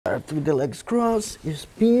start with the legs crossed, you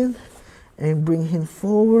spin, and bring him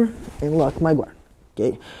forward and lock my guard.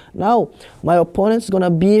 Okay, now my opponent's gonna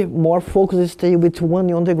be more focused, stay with one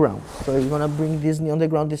knee on the ground. So you're gonna bring this knee on the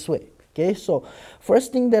ground this way. Okay, so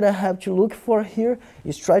first thing that I have to look for here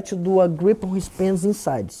is try to do a grip on his pants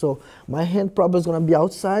inside. So my hand probably is gonna be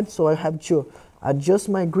outside, so I have to adjust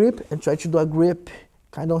my grip and try to do a grip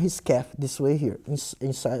kind of on his calf this way here,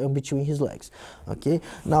 inside between his legs. Okay,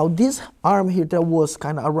 now this arm here that was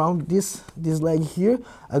kind of around this leg here,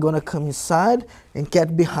 I'm gonna come inside and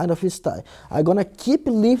get behind of his thigh. I'm gonna keep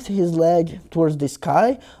lifting his leg towards the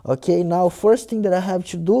sky. Okay, now first thing that I have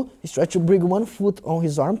to do is try to bring one foot on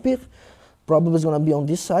his armpit. Probably is gonna be on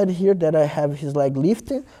this side here that I have his leg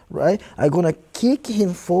lifting, right? I'm gonna kick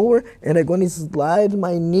him forward and I'm gonna slide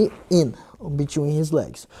my knee in between his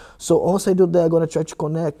legs. So once I do that, I'm gonna try to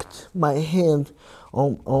connect my hand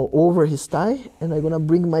on over his thigh, and I'm gonna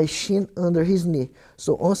bring my shin under his knee.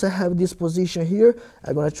 So once I have this position here,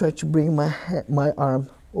 I'm gonna try to bring my arm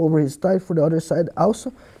over his thigh for the other side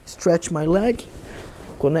also, stretch my leg,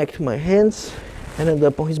 connect my hands, and end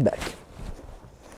up on his back.